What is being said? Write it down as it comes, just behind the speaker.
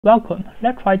Welcome.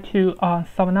 Let's try to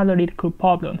solve another Leetcode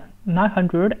problem,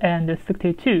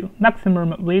 962,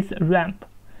 maximum width ramp.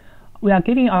 We are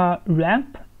giving a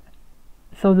ramp,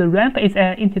 so the ramp is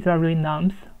an integer array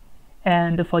nums,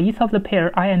 and for each of the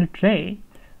pair I and j,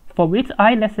 for width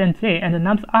I less than j and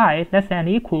nums I less than or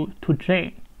equal to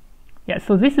j. Yeah,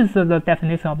 so this is the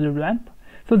definition of the ramp.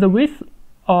 So the width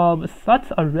of such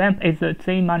a ramp is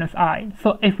j minus I.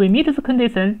 So if we meet the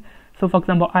condition, so for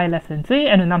example, I less than j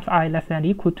and nums I less than or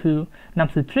equal to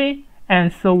nums j,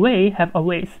 and so we have a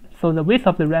width. So the width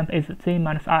of the ramp is j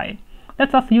minus I.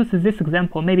 Let's just use this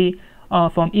example, maybe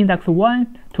from index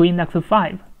 1 to index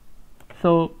 5.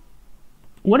 So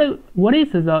what is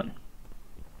the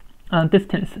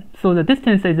distance? So the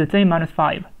distance is j minus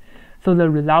 5. So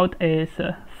the result is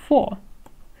 4.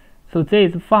 So j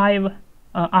is 5,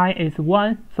 I is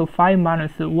 1, so 5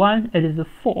 minus 1, it is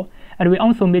 4. And we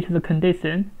also meet the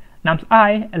condition, nums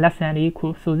I less than or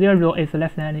equal, so 0 is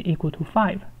less than or equal to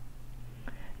 5.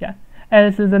 Yeah,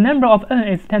 as the number of n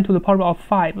is 10 to the power of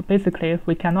 5, basically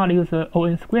we cannot use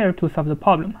on squared to solve the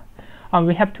problem.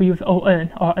 We have to use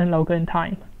on, or n log n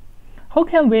time. How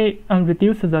can we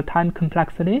reduce the time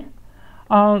complexity?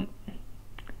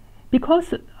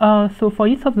 Because so for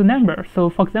each of the numbers,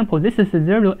 so for example, this is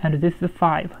 0 and this is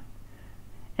 5,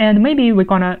 and maybe we're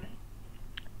gonna,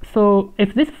 so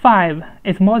if this 5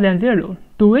 is more than 0,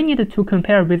 do we need to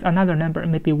compare with another number,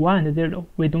 maybe 1 and 0?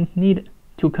 We don't need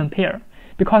to compare,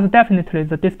 because definitely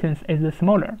the distance is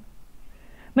smaller.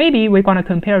 Maybe we're gonna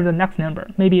compare the next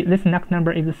number. Maybe this next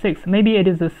number is 6, maybe it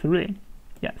is 3.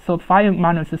 Yeah, so 5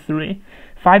 minus 3,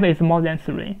 5 is more than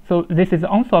 3, so this is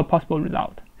also a possible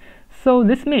result. So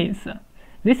this means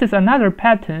this is another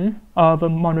pattern of a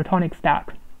monotonic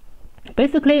stack.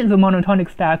 Basically, the monotonic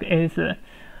stack is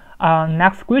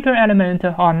next greater element,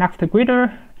 or next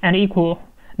greater and equal,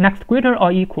 next greater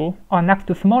or equal, or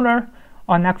next smaller,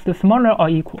 or next smaller or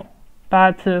equal.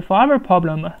 But for our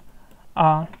problem,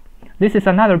 this is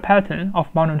another pattern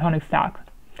of monotonic stack,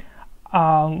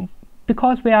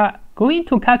 because we are going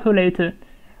to calculate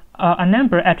a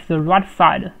number at the right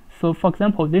side. So for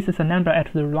example, this is a number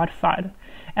at the right side,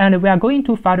 and we are going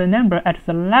to find a number at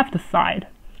the left side.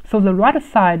 So the right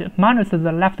side minus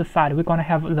the left side, we're going to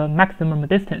have the maximum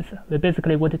distance. We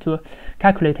basically want to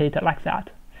calculate it like that.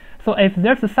 So if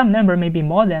there's some number maybe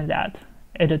more than that,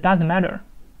 it doesn't matter.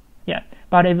 Yeah,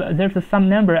 but if there's some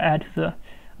number at the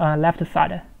left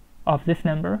side of this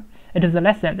number, it is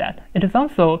less than that, it is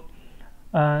also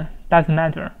doesn't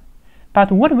matter.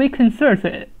 But what we consider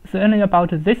is only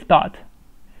about this dot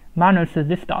minus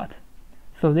this dot.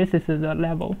 So this is the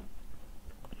level.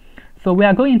 So we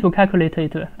are going to calculate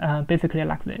it basically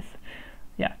like this.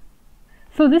 Yeah.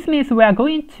 So this means we are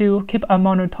going to keep a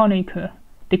monotonic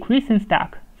decreasing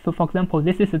stack. So for example,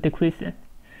 this is a decreasing.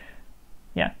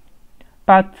 Yeah.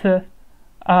 But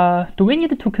do we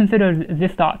need to consider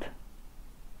this dot?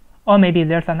 Or maybe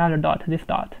there's another dot, this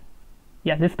dot.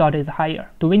 Yeah, this dot is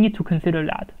higher. Do we need to consider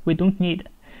that? We don't need,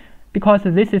 because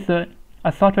this is a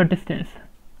shorter distance,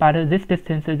 but this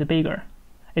distance is bigger,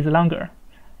 is longer.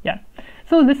 Yeah.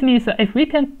 So this means if we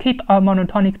can keep a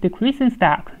monotonic decreasing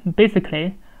stack,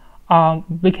 basically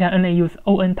we can only use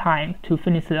on time to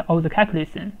finish all the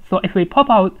calculation. So if we pop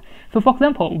out, so for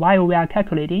example, while we are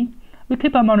calculating, we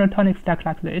keep a monotonic stack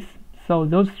like this. So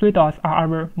those 3 dots are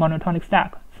our monotonic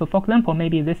stack. So for example,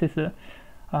 maybe this is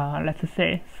let's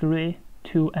say 3,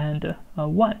 2, and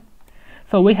 1.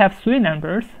 So we have 3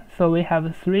 numbers. So we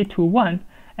have 3, 2, 1,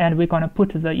 and we're gonna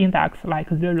put the index like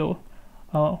 0,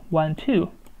 1, 2.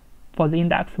 For the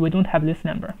index, we don't have this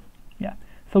number. Yeah,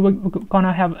 so we're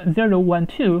gonna have 0, 1,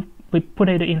 2. We put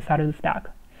it inside the stack,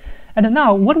 and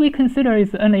now what we consider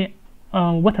is only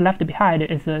what left behind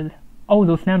is all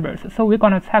those numbers. So we're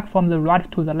gonna check from the right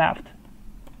to the left.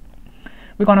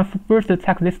 We're gonna first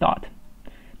check this dot.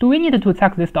 Do we need to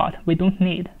check this dot? We don't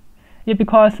need. Yeah,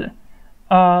 because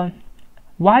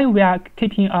while we are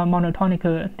keeping a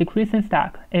monotonic decreasing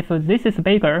stack, if this is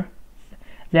bigger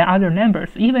than other numbers,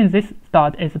 even this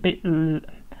dot is a bit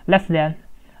less than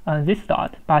this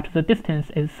dot, but the distance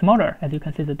is smaller. As you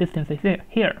can see, the distance is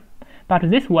here. But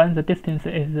this one, the distance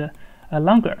is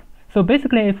longer. So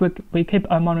basically, if we keep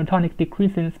a monotonic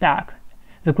decreasing stack,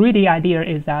 the greedy idea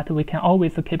is that we can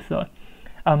always keep the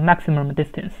maximum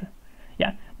distance.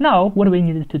 Yeah. Now, what do we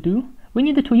need to do? We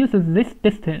need to use this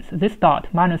distance, this dot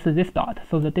minus this dot,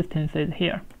 so the distance is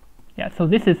here. Yeah. So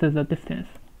this is the distance.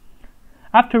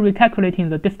 After recalculating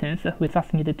the distance, we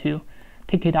just need to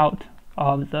take it out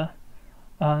of the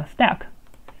stack.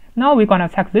 Now we're gonna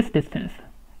check this distance.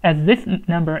 As this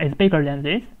number is bigger than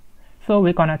this, so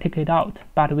we're gonna take it out.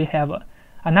 But we have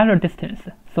another distance,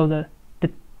 so the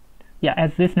yeah,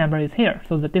 as this number is here,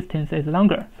 so the distance is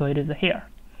longer, so it is here.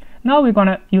 Now we're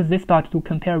gonna use this dot to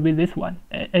compare with this one.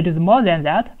 It is more than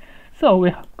that, so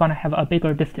we're gonna have a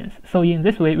bigger distance. So in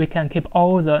this way, we can keep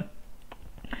all the,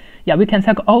 yeah, we can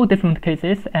check all different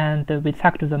cases and we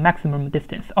check the maximum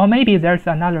distance. Or maybe there's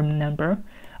another number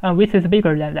which is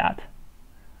bigger than that.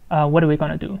 What are we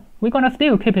gonna do? We're gonna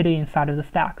still keep it inside of the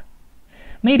stack.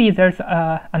 Maybe there's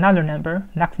another number,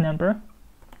 next number.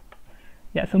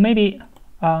 Yeah, so maybe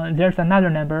there's another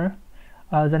number,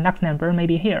 the next number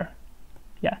maybe here.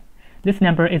 Yeah, this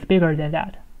number is bigger than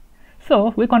that.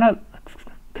 So we're gonna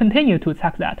continue to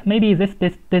check that. Maybe this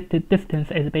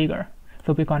distance is bigger.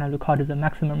 So we're gonna record the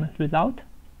maximum result.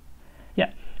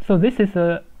 Yeah, so this is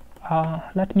a,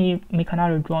 let me make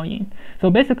another drawing.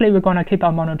 So basically we're gonna keep a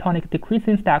monotonic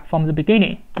decreasing stack from the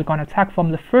beginning. We're gonna check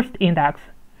from the first index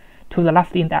to the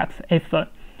last index. If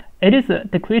it is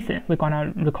decreasing, we're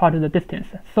gonna record the distance.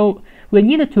 So we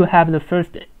need to have the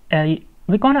first,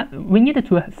 we need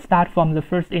to start from the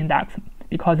first index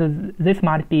because this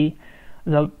might be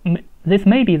this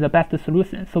may be the best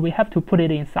solution. So we have to put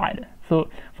it inside. So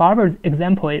for our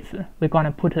example, we're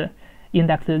gonna put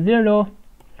index 0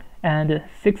 and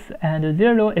 6 and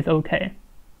 0 is okay.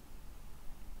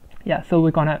 Yeah, so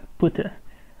we're gonna put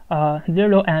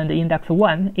 0 and index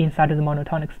 1 inside the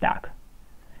monotonic stack.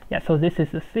 Yeah, so this is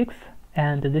 6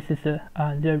 and this is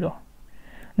 0.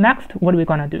 Next, what are we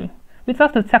gonna do? We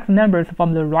just check the numbers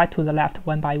from the right to the left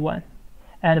one by one.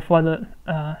 And for the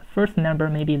first number,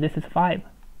 maybe this is 5.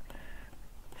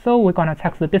 So we're gonna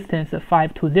check the distance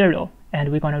 5 to 0,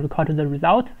 and we're gonna record the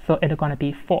result. So it's gonna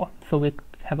be 4. So we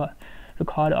have a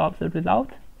record of the result,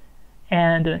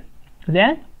 and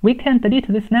then we can delete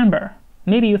this number.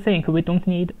 Maybe you think we don't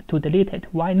need to delete it.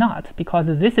 Why not? Because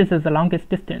this is the longest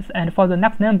distance, and for the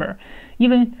next number,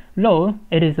 even though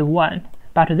it is 1,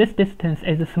 but this distance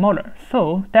is smaller.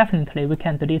 So definitely we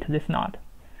can delete this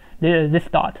this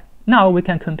dot. Now we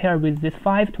can compare with this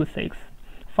 5 to 6.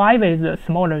 5 is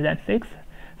smaller than 6,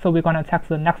 so we're gonna check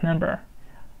the next number.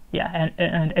 Yeah,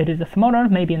 and it is smaller.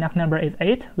 Maybe next number is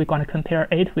 8. We're gonna compare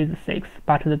 8 with 6,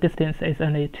 but the distance is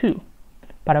only 2.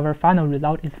 But our final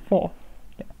result is 4.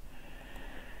 Yeah.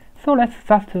 So let's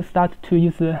just start to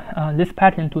use this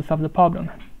pattern to solve the problem.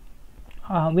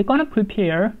 We're gonna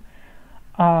prepare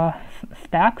a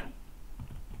stack.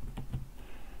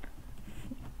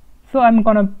 So I'm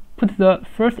gonna put the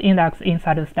first index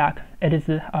inside the stack. It is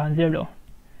 0.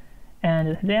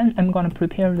 And then I'm going to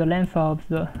prepare the length of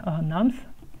the nums.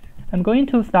 I'm going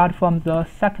to start from the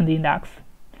second index,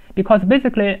 because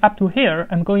basically up to here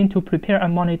I'm going to prepare a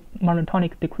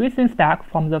monotonic decreasing stack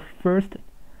from the first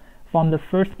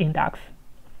index.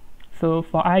 So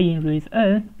for I in raise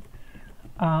n,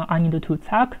 I need to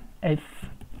check if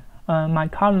my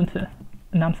current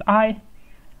nums I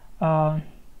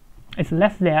is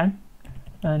less than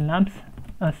nums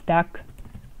stack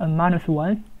minus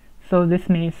 1. So this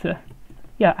means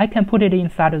yeah, I can put it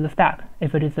inside of the stack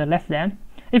if it is less than.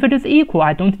 If it is equal,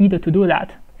 I don't need to do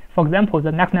that. For example,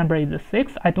 the next number is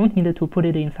 6. I don't need to put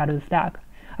it inside of the stack.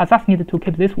 I just need to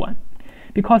keep this one,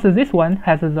 because this one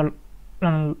has the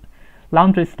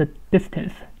longest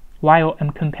distance while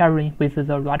I'm comparing with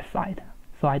the right side.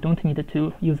 So I don't need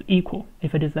to use equal.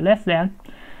 If it is less than,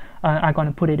 I'm going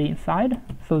to put it inside.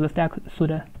 So the stack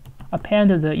should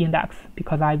append the index,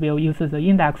 because I will use the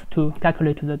index to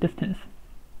calculate the distance.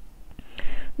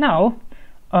 Now,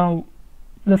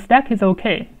 the stack is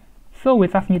okay, so we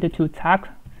just need to check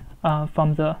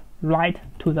from the right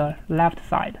to the left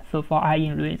side. So for I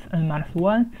in raise n minus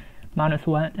 1, minus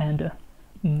 1, and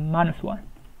minus 1.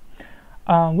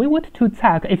 We want to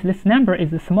check if this number is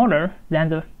smaller than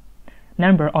the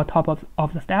number on top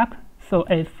of the stack. So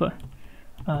if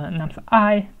nums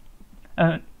I,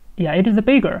 yeah, it is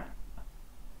bigger.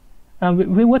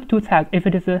 We want to check if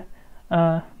it is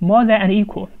more than and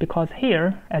equal, because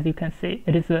here, as you can see,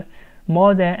 it is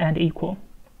more than and equal.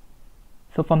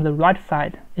 So from the right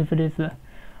side, if it is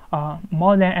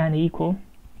more than and equal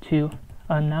to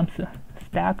nums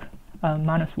stack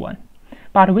minus 1.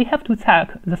 But we have to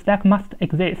check the stack must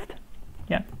exist.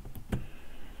 Yeah.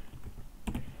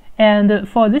 And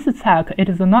for this check, it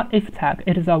is not if check,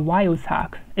 it is a while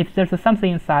check. If there's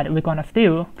something inside, we're gonna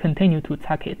still continue to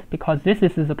check it, because this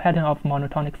is the pattern of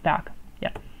monotonic stack.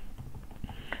 Yeah.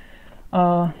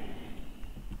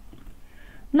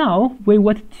 Now we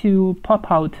want to pop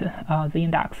out the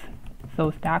index.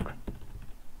 So stack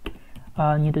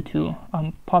need to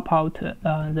pop out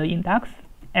the index,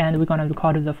 and we're gonna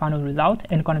record the final result,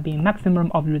 and it's gonna be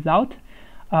maximum of result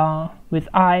with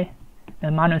I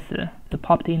minus the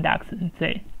popped index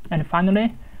z. And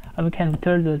finally, we can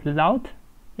return the result.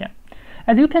 Yeah,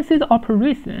 as you can see, the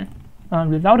operation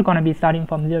result gonna be starting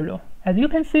from 0. As you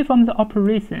can see from the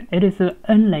operation, it is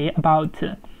only about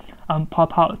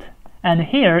pop out, and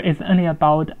here is only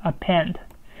about append.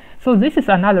 So this is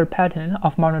another pattern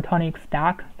of monotonic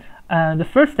stack. The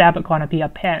first step gonna be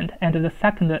append, and the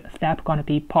second step gonna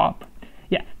be pop.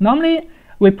 Yeah, normally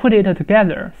we put it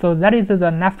together, so that is the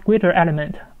next greater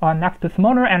element or next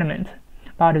smaller element.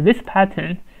 But this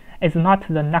pattern is not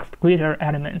the next greater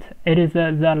element. It is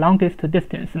the longest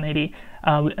distance. Maybe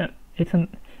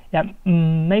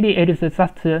maybe it is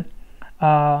just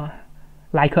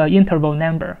like an interval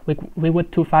number. We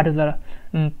would to find the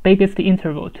biggest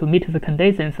interval to meet the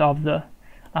conditions of the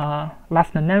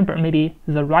last number, maybe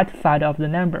the right side of the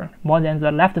number more than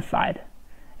the left side,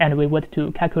 and we would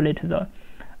to calculate the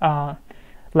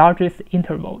largest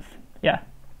intervals. Yeah,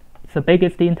 the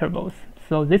biggest intervals.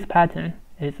 So this pattern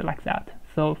is like that.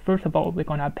 So first of all, we're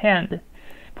gonna append,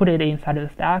 put it inside the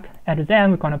stack, and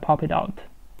then we're gonna pop it out.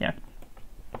 Yeah.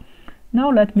 Now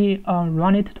let me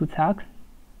run it to tag.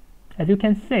 As you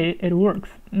can see, it works.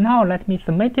 Now let me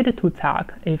submit it to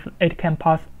tag if it can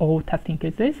pass all testing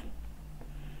cases.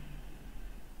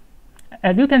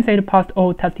 As you can see, it passed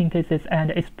all testing cases,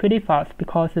 and it's pretty fast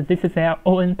because this is an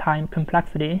ON time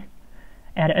complexity,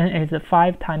 and n is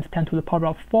 5 times 10 to the power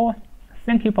of 4.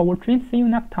 Thank you for watching. See you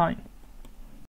next time.